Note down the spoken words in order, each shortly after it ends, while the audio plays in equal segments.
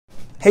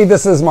Hey,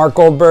 this is Marc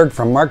Goldberg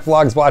from Marc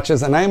Vlogs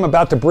Watches, and I am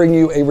about to bring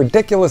you a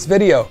ridiculous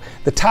video.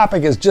 The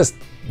topic is just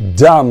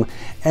dumb,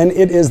 and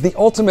it is the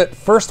ultimate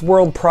first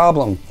world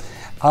problem.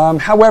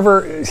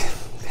 However,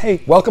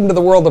 hey, welcome to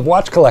the world of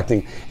watch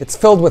collecting. It's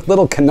filled with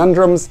little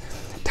conundrums,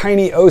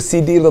 tiny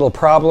OCD little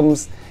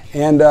problems,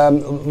 and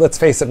let's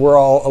face it, we're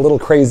all a little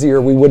crazy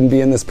or we wouldn't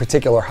be in this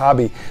particular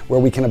hobby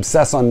where we can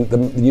obsess on the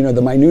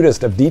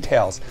minutest of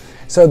details.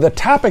 So the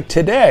topic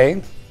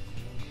today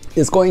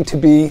is going to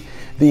be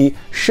the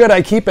should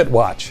I keep it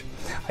watch.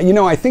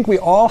 I think we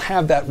all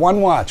have that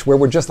one watch where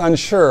we're just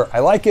unsure. I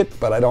like it,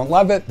 but I don't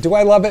love it. Do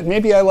I love it?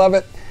 Maybe I love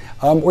it.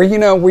 Where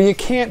you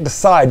can't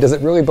decide, does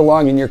it really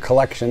belong in your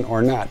collection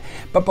or not?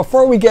 But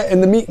before we get in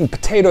the meat and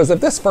potatoes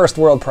of this first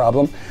world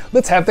problem,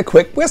 let's have the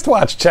quick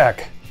wristwatch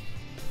check.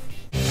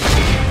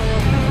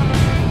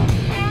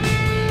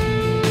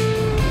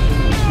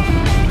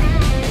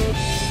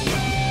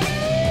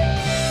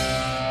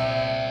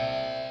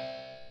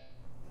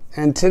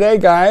 And today,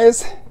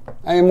 guys,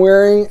 I am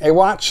wearing a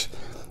watch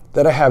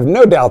that I have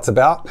no doubts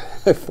about.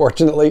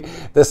 Fortunately,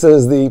 this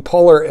is the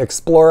Polar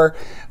Explorer.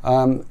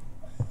 I'm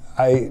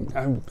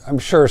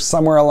sure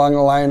somewhere along the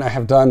line I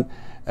have done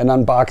an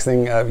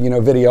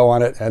unboxing video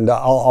on it, and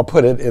I'll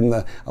put it in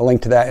a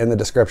link to that in the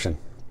description.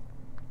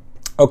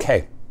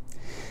 Okay,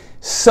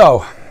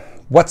 so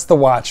what's the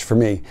watch for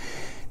me?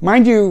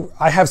 Mind you,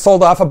 I have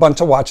sold off a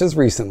bunch of watches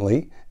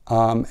recently.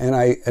 And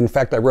in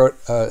fact,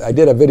 I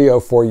did a video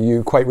for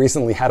you quite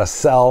recently, how to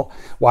sell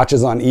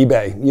watches on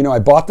eBay. I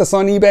bought this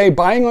on eBay.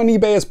 Buying on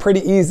eBay is pretty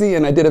easy,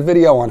 and I did a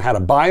video on how to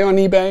buy on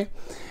eBay.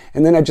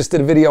 And then I just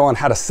did a video on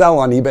how to sell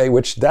on eBay,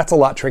 which that's a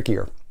lot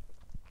trickier.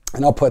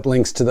 And I'll put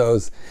links to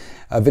those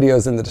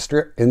videos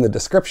in the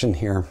description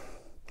here.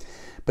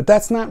 But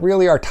that's not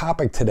really our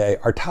topic today.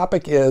 Our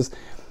topic is,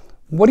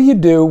 what do you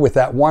do with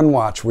that one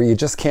watch where you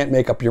just can't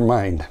make up your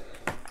mind?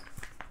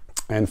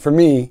 And for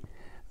me,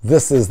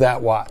 this is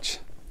that watch.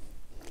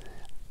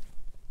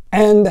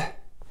 And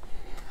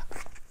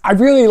I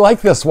really like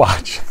this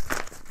watch.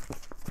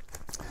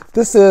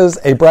 This is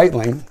a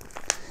Breitling.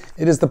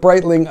 It is the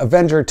Breitling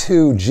Avenger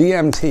 2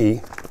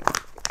 GMT.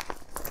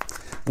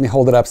 Let me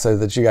hold it up so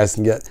that you guys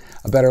can get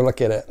a better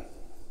look at it.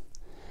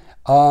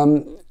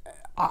 I'm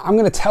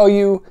going to tell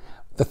you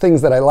the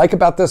things that I like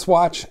about this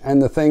watch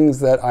and the things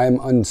that I'm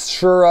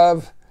unsure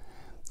of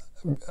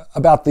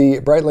about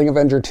the Breitling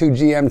Avenger 2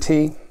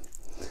 GMT.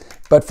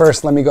 But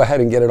first, let me go ahead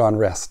and get it on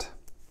wrist.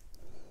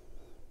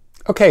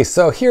 Okay,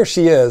 so here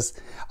she is.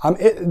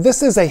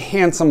 This is a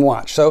handsome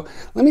watch. So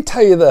let me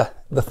tell you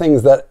the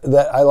things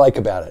that I like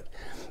about it.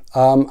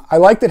 I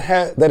like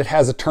that it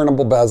has a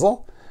turnable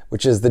bezel,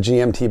 which is the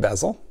GMT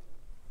bezel.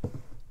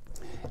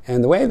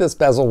 And the way this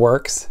bezel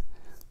works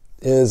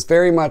is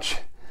very much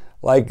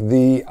like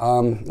the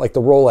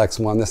Rolex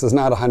one. This is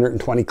not a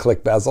 120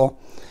 click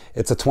bezel.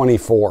 It's a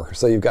 24.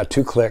 So you've got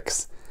 2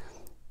 clicks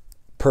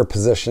per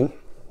position.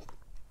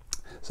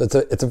 So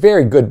it's a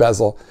very good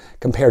bezel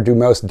compared to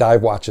most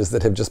dive watches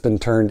that have just been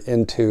turned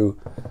into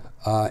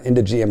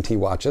GMT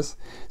watches.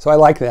 So I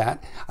like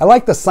that. I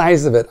like the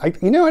size of it. I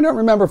don't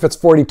remember if it's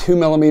 42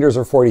 millimeters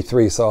or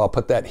 43, so I'll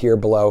put that here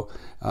below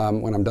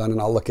when I'm done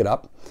and I'll look it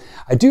up.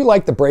 I do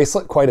like the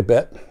bracelet quite a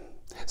bit.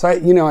 So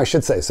I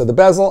should say, so the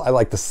bezel, I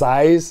like the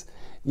size,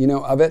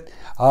 of it.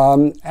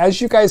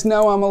 As you guys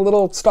know, I'm a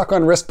little stuck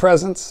on wrist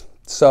presence.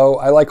 So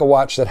I like a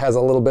watch that has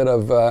a little bit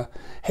of,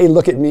 hey,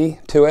 look at me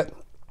to it.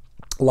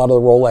 A lot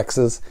of the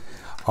Rolexes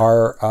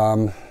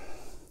are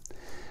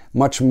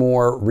much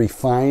more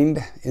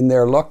refined in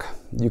their look.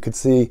 You could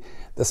see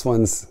this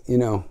one's,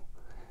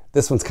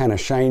 this one's kind of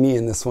shiny,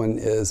 and this one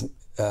is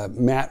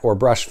matte or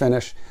brush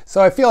finish. So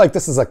I feel like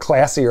this is a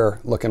classier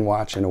looking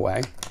watch in a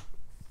way.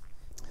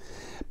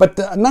 But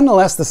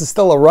nonetheless, this is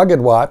still a rugged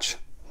watch.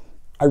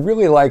 I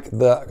really like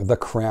the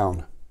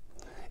crown.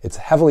 It's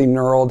heavily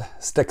knurled,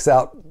 sticks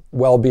out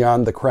well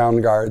beyond the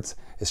crown guards.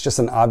 It's just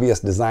an obvious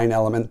design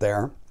element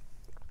there.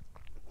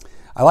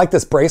 I like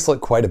this bracelet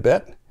quite a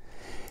bit.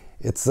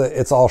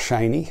 It's all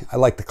shiny. I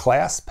like the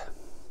clasp.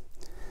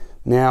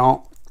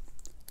 Now,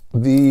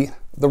 the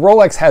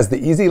Rolex has the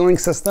Easy Link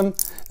system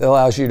that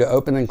allows you to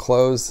open and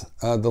close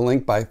the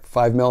link by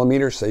 5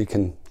 millimeters, so you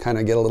can kind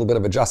of get a little bit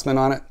of adjustment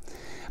on it.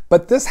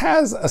 But this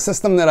has a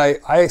system that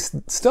I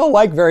still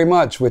like very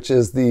much, which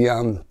is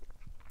the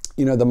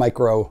the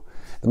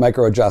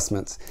micro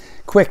adjustments.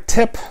 Quick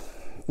tip: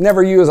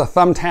 never use a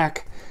thumbtack.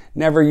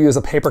 Never use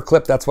a paper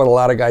clip. That's what a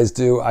lot of guys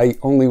do. I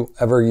only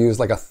ever use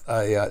like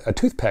a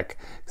toothpick,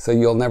 so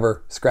you'll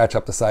never scratch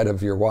up the side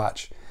of your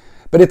watch.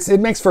 But it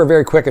makes for a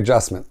very quick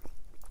adjustment.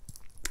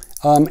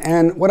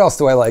 And what else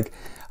do I like?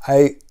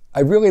 I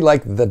really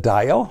like the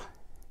dial.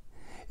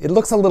 It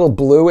looks a little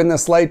blue in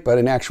this light, but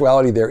in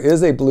actuality there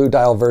is a blue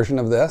dial version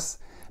of this,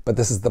 but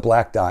this is the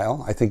black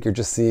dial. I think you're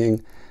just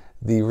seeing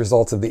the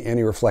results of the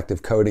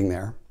anti-reflective coating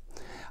there.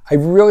 I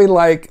really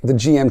like the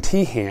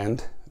GMT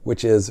hand,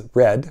 which is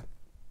red,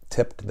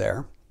 tipped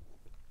there.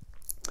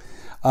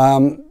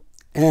 And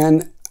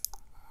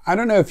I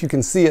don't know if you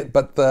can see it,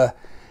 but the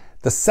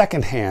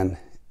second hand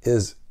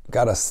is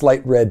got a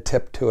slight red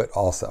tip to it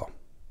also.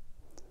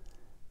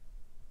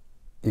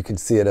 you can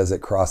see it as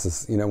it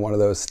crosses, one of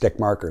those stick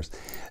markers.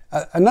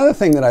 Another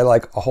thing that I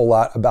like a whole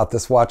lot about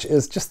this watch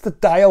is just the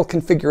dial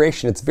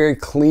configuration. It's very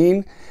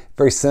clean,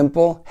 very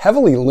simple,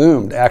 heavily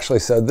loomed actually.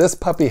 So this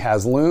puppy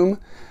has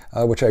loom,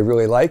 which I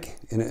really like.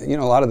 And,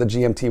 a lot of the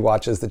GMT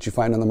watches that you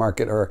find on the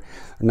market are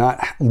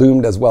not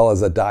loomed as well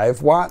as a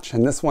dive watch,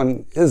 and this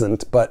one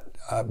isn't, but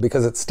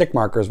because it's stick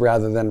markers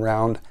rather than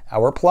round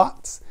hour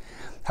plots.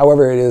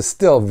 However, it is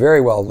still very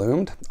well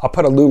loomed. I'll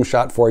put a loom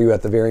shot for you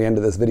at the very end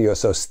of this video,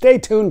 so stay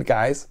tuned,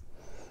 guys.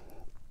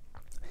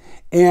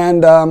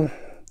 And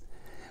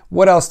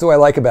what else do I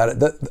like about it?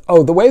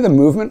 The way the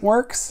movement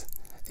works,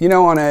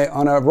 on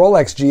a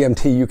Rolex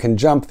GMT, you can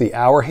jump the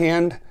hour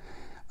hand,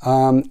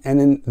 and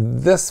in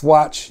this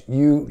watch,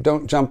 you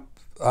don't jump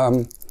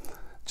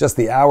just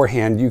the hour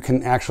hand, you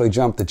can actually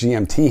jump the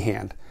GMT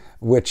hand,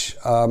 which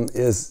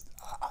is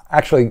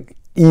actually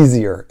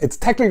easier. It's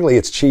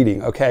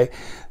cheating, okay?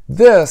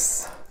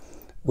 This,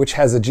 which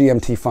has a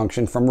GMT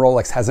function from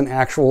Rolex, has an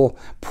actual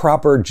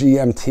proper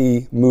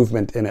GMT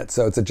movement in it,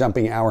 so it's a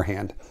jumping hour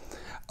hand.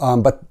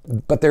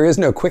 But there is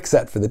no quick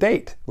set for the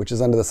date, which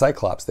is under the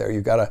Cyclops there.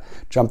 You've got to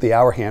jump the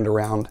hour hand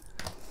around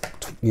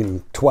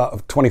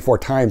 24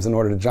 times in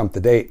order to jump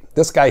the date.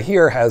 This guy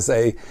here has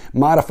a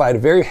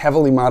very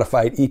heavily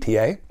modified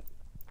ETA,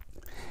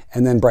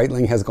 and then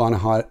Breitling has gone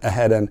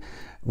ahead and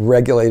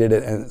regulated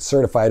it and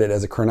certified it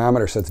as a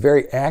chronometer, so it's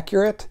very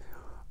accurate.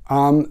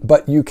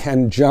 But you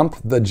can jump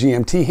the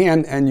GMT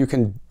hand and you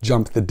can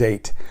jump the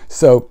date.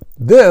 So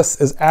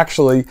this is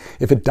actually,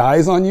 if it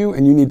dies on you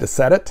and you need to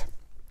set it,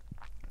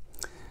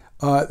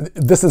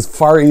 this is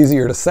far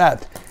easier to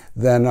set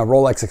than a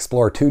Rolex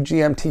Explorer 2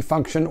 GMT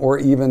function, or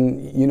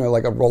even,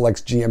 like a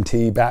Rolex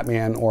GMT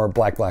Batman or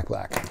Black,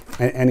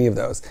 any of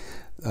those.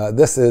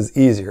 This is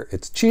easier.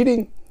 It's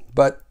cheating,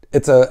 but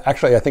it's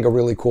actually, I think, a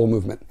really cool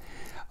movement.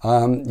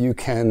 You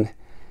can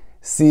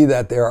see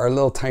that there are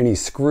little tiny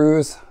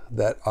screws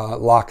that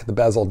lock the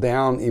bezel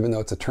down, even though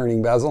it's a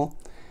turning bezel.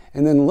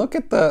 And then look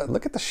at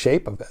the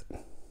shape of it.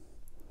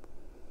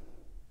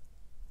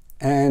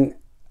 And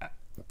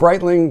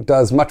Breitling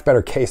does much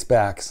better case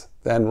backs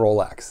than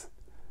Rolex.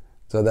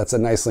 So that's a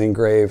nicely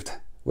engraved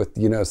with,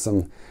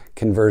 some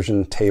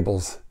conversion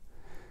tables,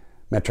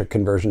 metric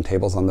conversion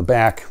tables on the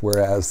back,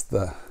 whereas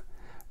the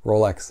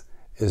Rolex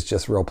is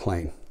just real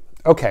plain.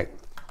 Okay,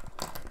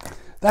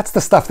 that's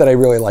the stuff that I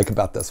really like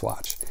about this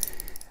watch.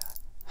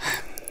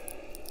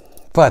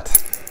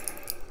 But,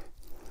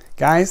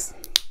 guys,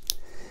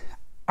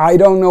 I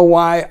don't know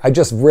why, I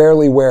just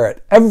rarely wear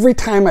it. Every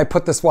time I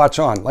put this watch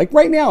on, like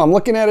right now, I'm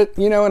looking at it,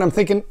 and I'm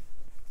thinking,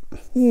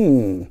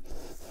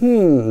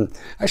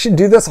 I should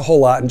do this a whole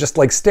lot and just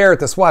like stare at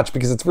this watch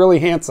because it's really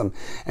handsome.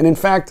 And in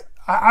fact,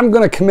 I'm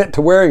going to commit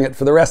to wearing it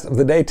for the rest of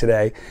the day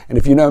today. And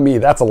if you know me,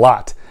 that's a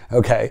lot,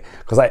 okay?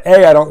 Because I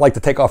don't like to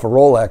take off a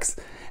Rolex,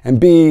 and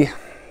B,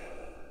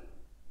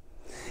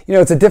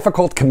 it's a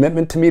difficult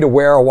commitment to me to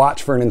wear a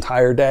watch for an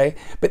entire day.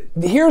 But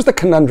here's the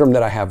conundrum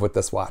that I have with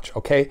this watch,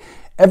 okay?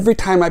 Every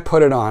time I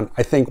put it on,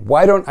 I think,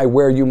 why don't I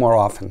wear you more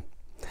often?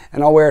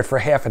 And I'll wear it for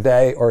half a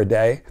day or a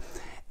day.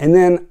 And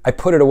then I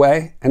put it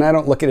away and I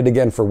don't look at it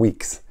again for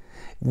weeks.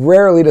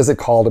 Rarely does it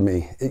call to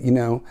me,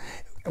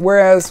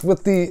 Whereas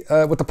with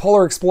the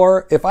Polar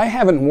Explorer, if I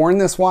haven't worn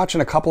this watch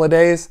in a couple of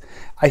days,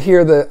 I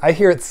hear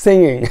it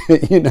singing,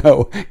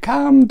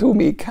 come to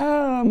me,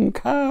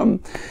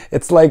 come.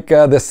 It's like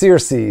the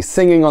Circe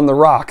singing on the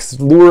rocks,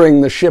 luring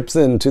the ships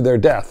into their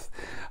death.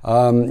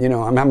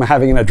 I'm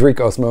having an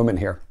Adrikos moment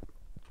here.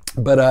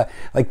 But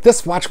like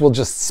this watch will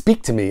just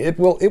speak to me. It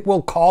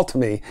will call to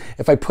me.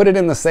 If I put it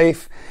in the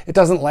safe, it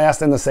doesn't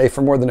last in the safe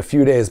for more than a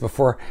few days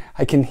before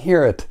I can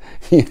hear it,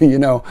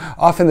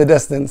 off in the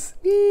distance.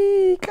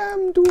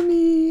 Come to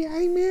me,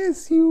 I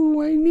miss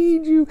you, I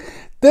need you.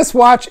 This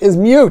watch is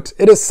mute.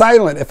 It is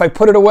silent. If I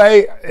put it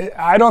away,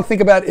 I don't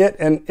think about it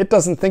and it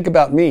doesn't think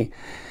about me.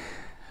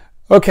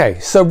 Okay,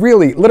 so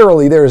really,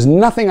 literally, there is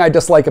nothing I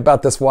dislike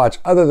about this watch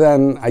other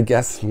than, I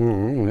guess,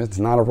 it's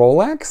not a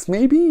Rolex,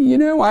 maybe,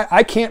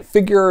 I can't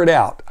figure it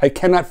out. I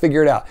cannot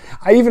figure it out.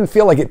 I even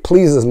feel like it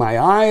pleases my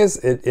eyes.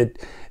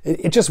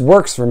 It just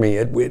works for me.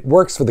 It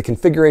works for the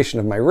configuration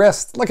of my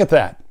wrist. Look at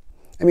that.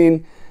 I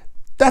mean,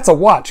 that's a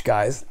watch,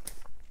 guys.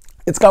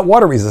 It's got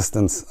water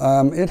resistance.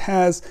 It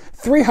has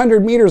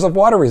 300 meters of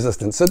water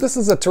resistance. So this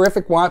is a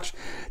terrific watch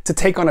to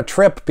take on a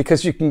trip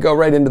because you can go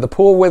right into the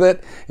pool with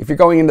it. If you're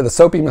going into the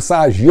soapy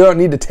massage, you don't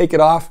need to take it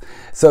off.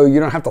 So you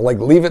don't have to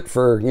leave it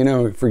for,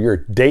 for your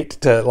date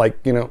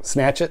to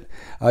snatch it.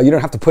 You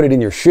don't have to put it in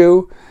your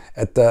shoe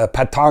at the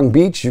Patong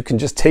Beach. You can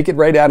just take it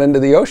right out into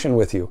the ocean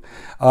with you.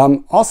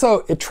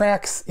 Also, it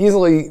tracks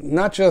easily,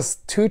 not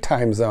just 2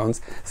 time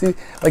zones. See,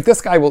 like this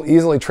guy will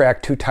easily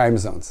track 2 time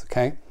zones,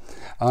 okay?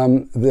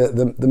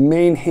 The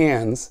main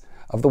hands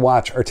of the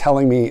watch are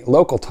telling me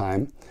local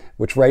time,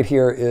 which right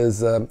here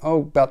is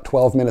about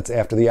 12 minutes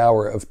after the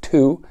hour of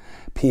 2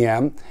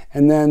 p.m.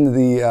 And then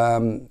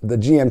the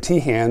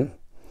GMT hand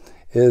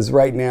is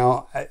right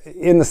now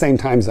in the same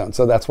time zone.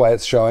 So that's why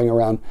it's showing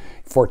around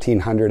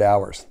 1400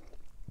 hours.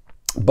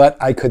 but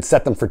I could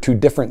set them for 2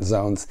 different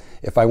zones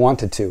if I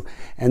wanted to.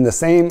 And the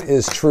same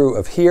is true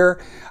of here.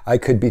 I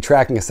could be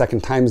tracking a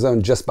second time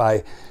zone just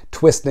by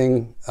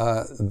twisting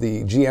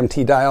the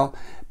GMT dial.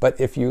 But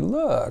if you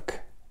look,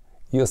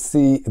 you'll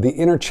see the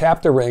inner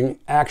chapter ring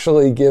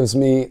actually gives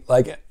me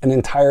like an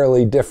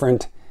entirely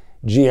different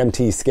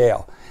GMT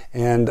scale.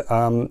 And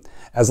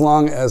as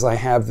long as I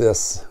have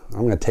this,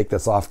 I'm going to take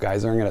this off,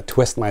 guys, or I'm going to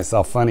twist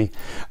myself funny.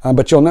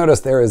 But you'll notice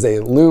there is a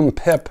loom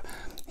pip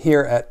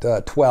here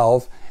at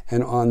 12,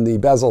 and on the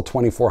bezel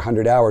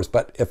 2400 hours.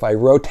 But if I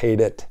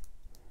rotate it,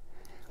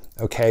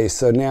 okay,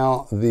 so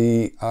now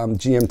the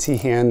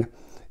GMT hand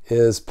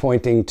is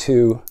pointing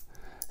to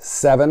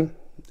 7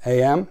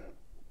 a.m.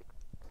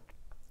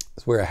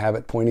 That's where I have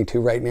it pointing to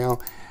right now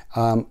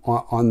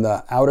on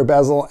the outer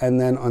bezel,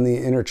 and then on the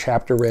inner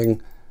chapter ring,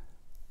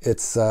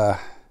 it's,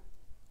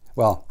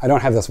 well, I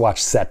don't have this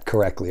watch set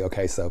correctly,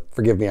 okay, so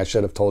forgive me, I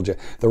should have told you.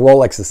 The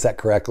Rolex is set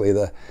correctly.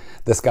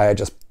 This guy, I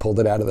just pulled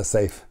it out of the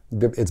safe.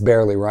 It's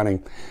barely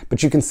running.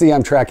 But you can see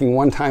I'm tracking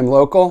 1 time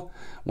local,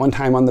 1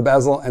 time on the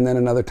bezel, and then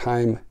another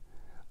time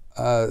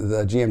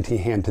the GMT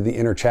hand to the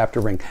inner chapter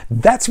ring.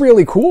 That's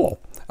really cool.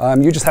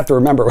 You just have to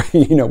remember,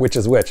 you know, which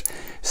is which.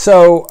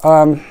 So,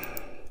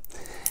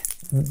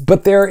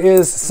 but there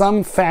is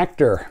some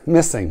factor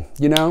missing,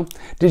 you know?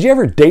 Did you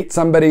ever date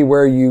somebody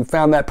where you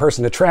found that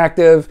person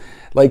attractive?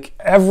 Like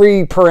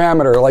every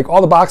parameter, like all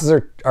the boxes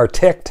are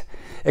ticked,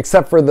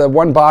 except for the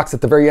one box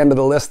at the very end of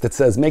the list that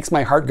says, makes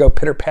my heart go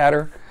pitter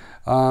patter.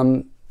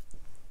 I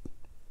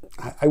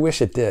wish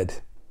it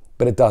did,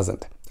 but it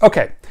doesn't.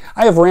 Okay,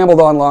 I have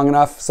rambled on long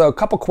enough, so a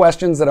couple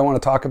questions that I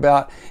want to talk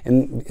about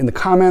in the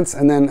comments,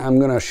 and then I'm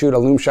going to shoot a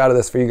loom shot of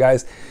this for you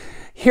guys.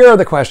 Here are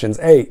the questions.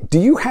 A, do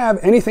you have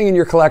anything in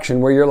your collection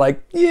where you're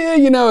like, yeah,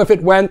 you know, if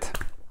it went,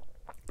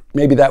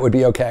 maybe that would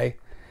be okay?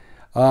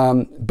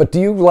 But do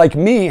you, like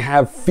me,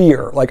 have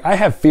fear? Like I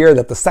have fear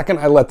that the second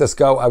I let this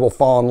go, I will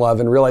fall in love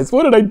and realize,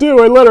 what did I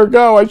do? I let her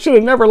go. I should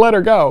have never let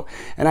her go.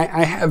 And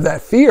I have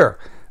that fear.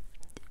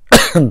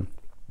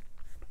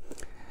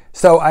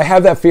 So I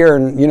have that fear,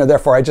 and you know,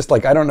 therefore I just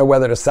like, I don't know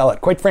whether to sell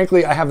it. Quite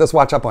frankly, I have this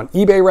watch up on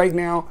eBay right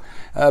now,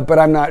 but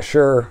I'm not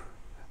sure,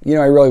 you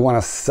know, I really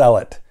want to sell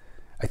it.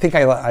 I think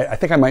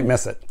I might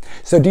miss it.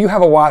 So do you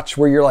have a watch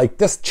where you're like,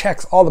 this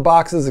checks all the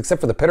boxes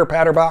except for the pitter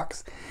patter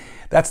box?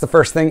 That's the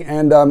first thing.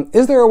 And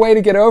is there a way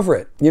to get over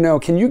it? You know,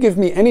 can you give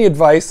me any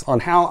advice on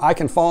how I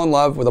can fall in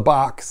love with a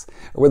box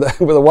or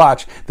with a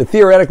watch that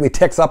theoretically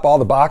ticks up all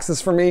the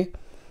boxes for me?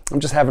 I'm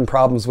just having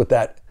problems with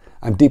that.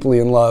 I'm deeply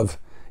in love.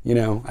 You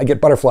know, I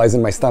get butterflies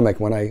in my stomach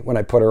when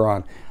I put her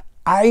on.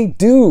 I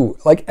do,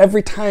 like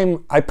every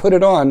time I put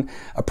it on,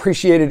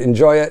 appreciate it,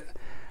 enjoy it.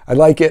 I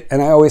like it,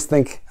 and I always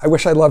think, I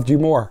wish I loved you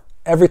more.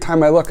 Every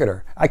time I look at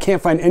her, I can't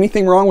find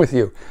anything wrong with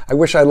you. I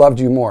wish I loved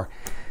you more.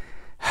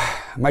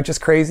 Am I just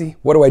crazy?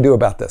 What do I do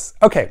about this?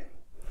 Okay,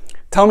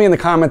 tell me in the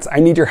comments. I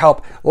need your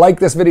help.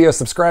 Like this video,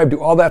 subscribe, do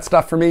all that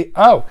stuff for me.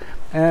 Oh,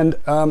 and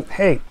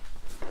hey,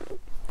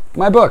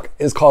 my book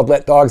is called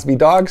Let Dogs Be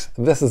Dogs.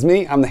 This is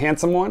me. I'm the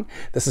handsome one.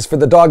 This is for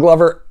the dog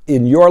lover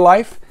in your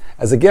life.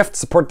 As a gift,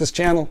 support this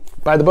channel.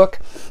 Buy the book,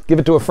 give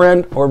it to a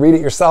friend, or read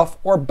it yourself,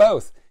 or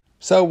both.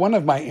 So one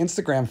of my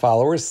Instagram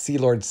followers,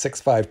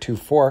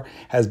 Sealord6524,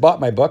 has bought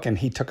my book, and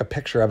he took a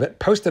picture of it,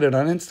 posted it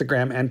on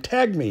Instagram, and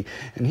tagged me.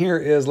 And here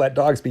is Let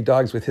Dogs Be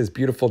Dogs with his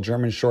beautiful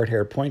German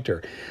short-haired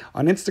pointer.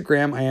 On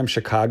Instagram, I am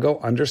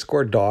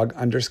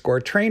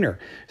Chicago_dog_trainer.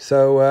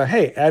 So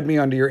hey, add me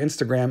onto your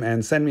Instagram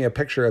and send me a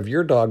picture of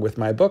your dog with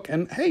my book,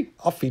 and hey,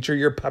 I'll feature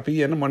your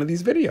puppy in one of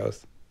these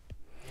videos.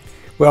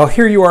 Well,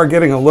 here you are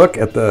getting a look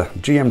at the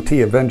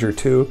GMT Avenger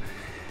 2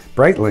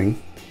 Breitling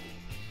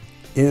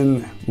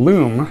in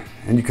loom,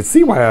 and you can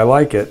see why I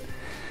like it.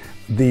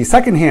 The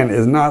second hand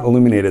is not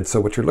illuminated, so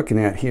what you're looking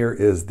at here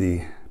is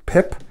the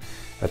pip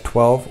at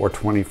 12 or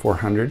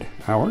 2400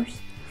 hours,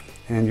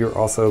 and you're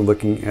also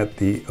looking at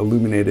the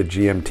illuminated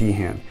GMT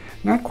hand.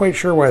 Not quite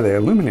sure why they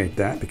illuminate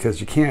that,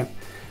 because you can't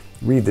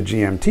read the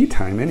GMT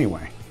time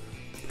anyway.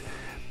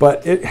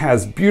 But it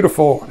has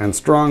beautiful and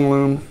strong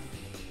loom.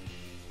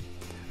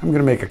 I'm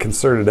going to make a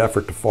concerted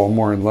effort to fall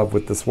more in love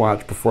with this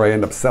watch before I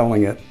end up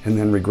selling it and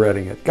then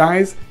regretting it.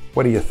 Guys,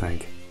 what do you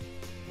think?